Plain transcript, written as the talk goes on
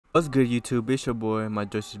What's good, YouTube? It's your boy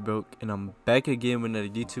MyJoysticksBroke, and I'm back again with another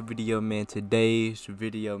YouTube video, man. Today's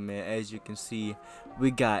video, man, as you can see,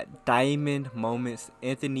 we got Diamond Moments,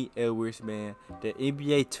 Anthony Edwards, man, the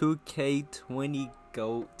NBA 2K20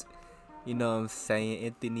 GOAT. You know what I'm saying?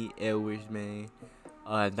 Anthony Edwards, man.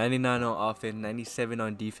 99 on offense, 97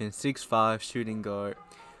 on defense, 6'5" shooting guard,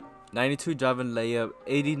 92 driving layup,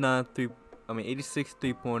 86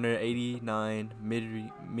 three-pointer, 89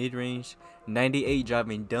 mid-range, 98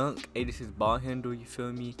 driving dunk, 86 ball handle, you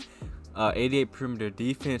feel me? 88 perimeter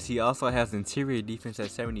defense. He also has interior defense at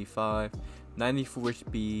 75, 94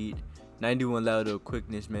 speed, 91 lateral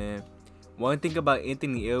quickness, man. One thing about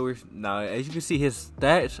Anthony Edwards, now as you can see, his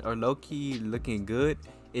stats are low-key looking good.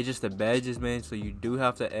 It's just the badges, man, so you do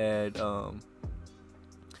have to add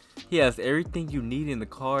he has everything you need in the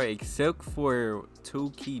car except for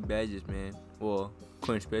 2 key badges, man. Well,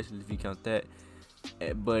 coin special if you count that.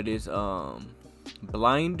 But it's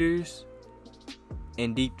blinders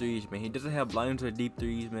and deep threes, man. He doesn't have blinders or deep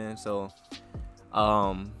threes, man. So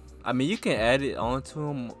I mean, you can add it onto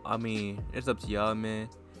him. I mean, it's up to y'all, man.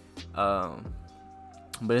 But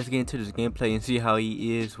let's get into this gameplay and see how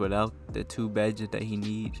he is without the 2 badges that he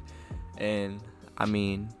needs. And I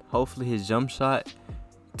mean, hopefully his jump shot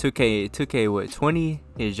 2K what 20,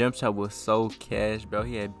 his jump shot was so cash, bro.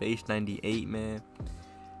 He had base 98, man.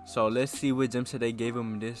 So let's see what jump shot they gave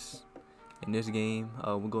him in this game.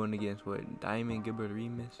 We're going against what, Diamond Gilbert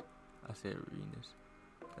Remus. I said Remus.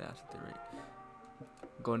 Yeah, I said that right.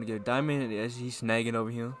 Going to get Diamond as he's snagging over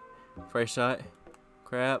him. First shot,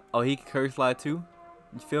 crap. Oh, he can curve slide too.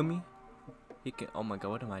 You feel me? He can. Oh my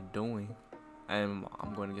god, what am I doing? I'm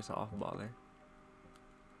going against an off baller.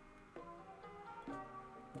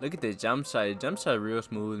 Look at the jump shot. The jump shot real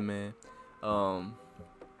smooth, man.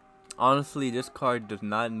 Honestly, this card does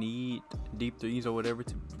not need deep threes or whatever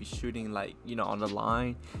to be shooting, like, you know, on the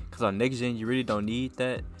line. Because on next gen, you really don't need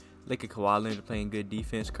that. Look at Kawhi Leonard playing good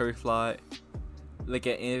defense. Curve slide. Look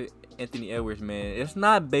at Anthony Edwards, man. It's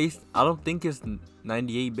not based. I don't think it's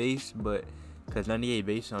 98 base, but because 98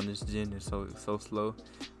 base on this gen is so slow.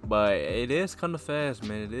 But it is kind of fast,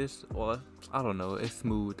 man. It is. Well, I don't know. It's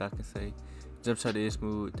smooth, I can say. Jump shot is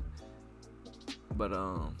smooth, but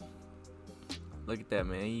look at that,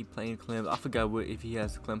 man. He playing Clemson. I forgot what, if he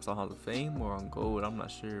has Clemson Hall of Fame or on gold. I'm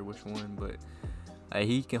not sure which one, but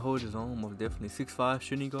he can hold his own most definitely. 6'5"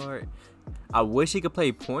 shooting guard. I wish he could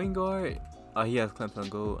play point guard. He has Clemson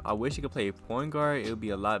gold. I wish he could play point guard. It would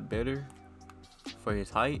be a lot better for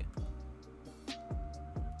his height.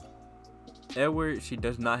 Edwards, she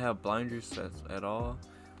does not have blinders at all.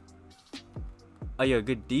 Oh yeah,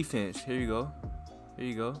 good defense. Here you go. Here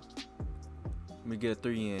you go. Let me get a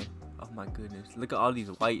 3 in. Oh my goodness. Look at all these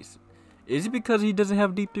whites. Is it because he doesn't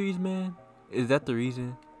have deep threes, man? Is that the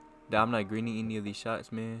reason that I'm not greening any of these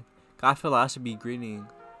shots, man? I feel like I should be greening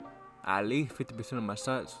at least 50% of my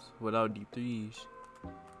shots without deep threes.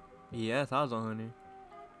 Yes, I was on 100.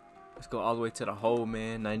 Let's go all the way to the hole,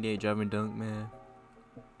 man. 98 driving dunk, man.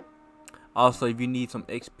 Also, if you need some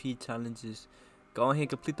XP challenges, go ahead and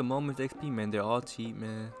complete the Moments XP, man. They're all cheap,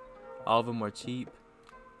 man. All of them are cheap.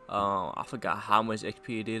 I forgot how much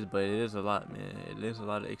XP it is, but it is a lot, man. It is a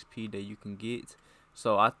lot of XP that you can get.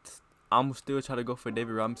 So I'm still trying to go for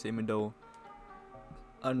David Robinson, even though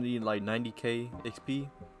I need like 90k XP.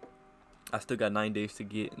 I still got 9 days to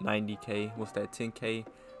get 90k. What's that? 10k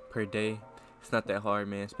per day. It's not that hard,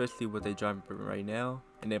 man. Especially what they're driving right now.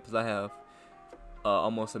 And then plus I have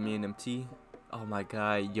almost a million MT. Oh my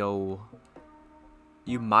god, yo.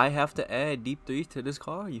 You might have to add deep threes to this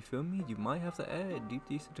card, you feel me? You might have to add deep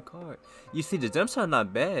threes to the card. You see, the jump shot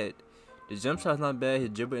not bad. The jump shot's not bad. His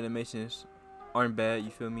dribble animations aren't bad, you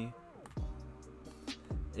feel me?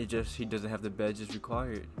 It just, he doesn't have the badges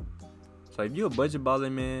required. So if you're a budget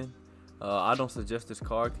baller, man, I don't suggest this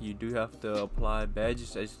card, because you do have to apply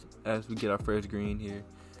badges as we get our first green here.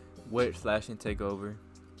 Wet slashing takeover.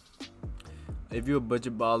 If you're a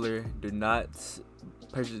budget baller, do not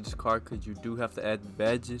purchase this card because you do have to add the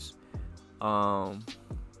badges. I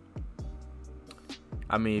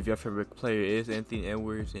mean, if your favorite player is Anthony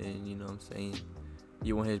Edwards and you know what I'm saying,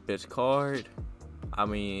 you want his best card, I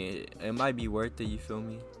mean, it might be worth it, you feel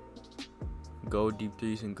me? Go deep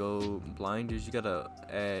threes and go blinders. You gotta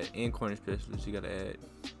add, and corner specialists, you gotta add,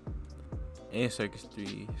 and circus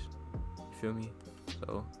threes, you feel me?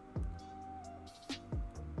 So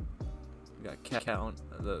we got count.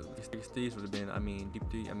 The threes would have been, I mean, deep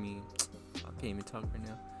three. I mean, I can't even talk right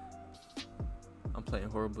now. I'm playing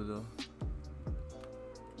horrible though.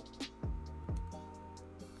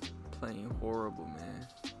 Playing horrible, man.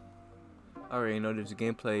 I already know there's a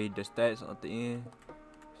gameplay. The stats at the end,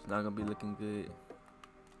 it's not gonna be looking good.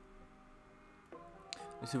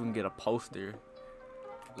 Let's see if we can get a poster.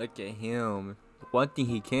 Look at him. One thing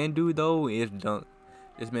he can do though is dunk.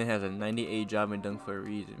 This man has a 98 driving dunk for a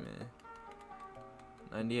reason, man.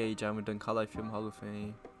 98 driving dunk, highlight film Hall of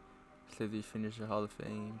Fame. Slithy finisher Hall of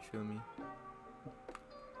Fame, you feel me?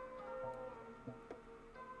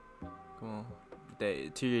 Come on. That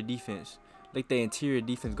interior defense. Like the interior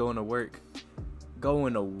defense going to work.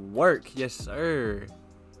 Going to work, yes sir.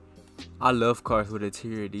 I love cars with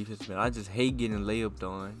interior defense, man. I just hate getting layupped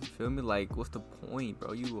on. You feel me? Like, what's the point,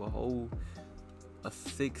 bro? You a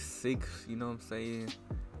 6'6", you know what I'm saying?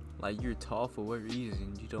 Like, you're tall for what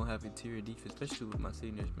reason? You don't have interior defense, especially with my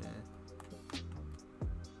seniors, man.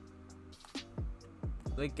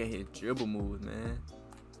 Look at his dribble moves, man.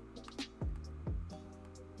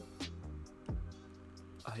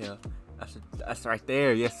 Oh yeah, that's right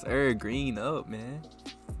there. Yes sir. Green up, man.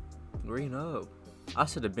 Green up. I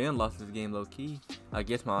should have been lost this game low key. I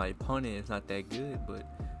guess my opponent is not that good, but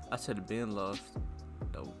I should have been lost.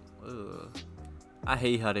 Though. I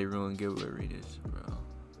hate how they ruined Gilbert Arenas, bro.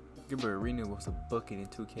 Gilbert Arenas was a bucket in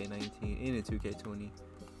 2K19 and in 2K20.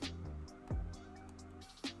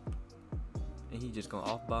 And he just gonna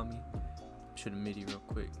off by me. Should have midi real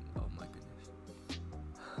quick. Oh my goodness.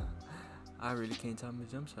 I really can't time his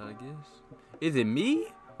jump shot, I guess. Is it me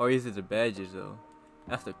or is it the badges though?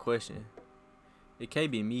 That's the question. It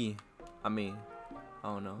can't be me. I mean, I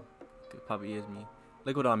don't know. It probably is me.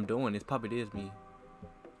 Look what I'm doing. It probably is me.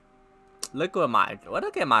 Look at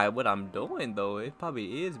what I'm doing though. It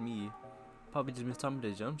probably is me. Probably just mistimed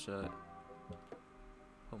the jump shot.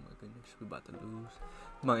 Oh my goodness, we about to lose.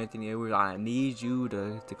 Come on, Anthony Edwards. I need you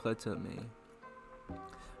to clutch up, man.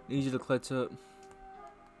 Need you to clutch up.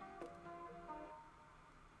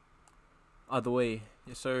 All the way.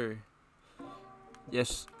 Yes, sir.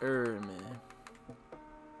 Yes, sir, man.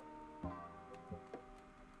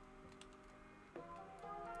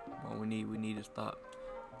 Come on, we need to stop.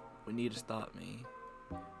 We need to stop, man.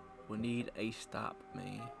 We need a stop,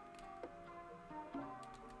 man.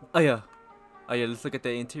 Oh yeah. Oh yeah, let's look at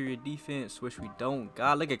the interior defense, which we don't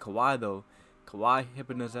got. Look at Kawhi though. Kawhi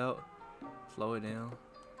helping us out. Slow it down.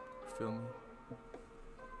 Feel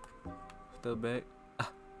me? Still back.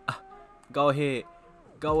 Go ahead.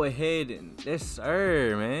 Go ahead and yes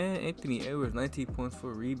sir, man. Anthony Edwards, 19 points,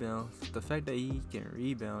 4 rebounds. The fact that he can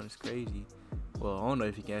rebound is crazy. Well, I don't know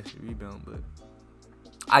if he can actually rebound, but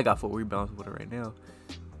I got 4 rebounds with it right now.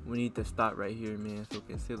 We need to stop right here, man, so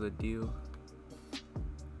we can seal the deal.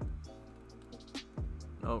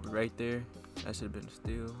 Oh, right there. That should have been a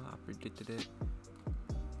steal. I predicted it.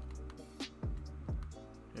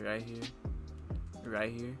 Right here.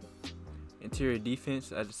 Right here. Interior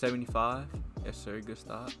defense at 75. Yes, sir. Good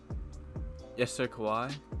stop. Yes, sir,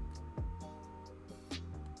 Kawhi.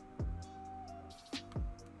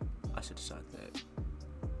 I should have shot that.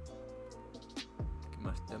 Get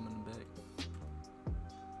my stamina back.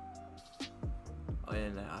 Oh, yeah,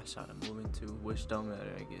 nah, I shot a moving too, which don't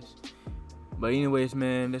matter, I guess. But anyways,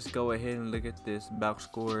 man, let's go ahead and look at this box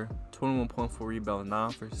score. 21.4 rebounds, 9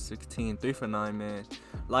 for 16, 3 for 9, man.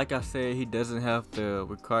 Like I said, he doesn't have the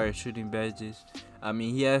required shooting badges. I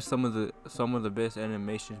mean, he has some of the best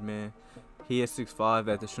animations, man. He is 6'5"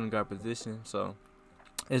 at the shooting guard position, so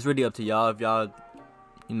it's really up to y'all if y'all,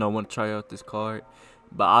 you know, want to try out this card.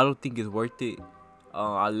 But I don't think it's worth it,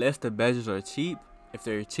 unless the badges are cheap. If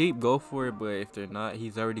they're cheap, go for it. But if they're not,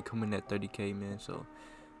 he's already coming at 30K, man. So,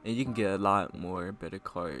 and you can get a lot more better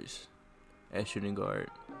cards at shooting guard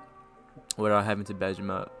without having to badge them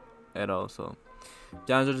out at all. So, if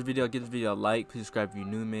y'all enjoyed this video, give this video a like. Please subscribe if you're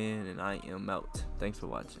new, man. And I am out. Thanks for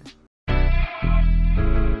watching.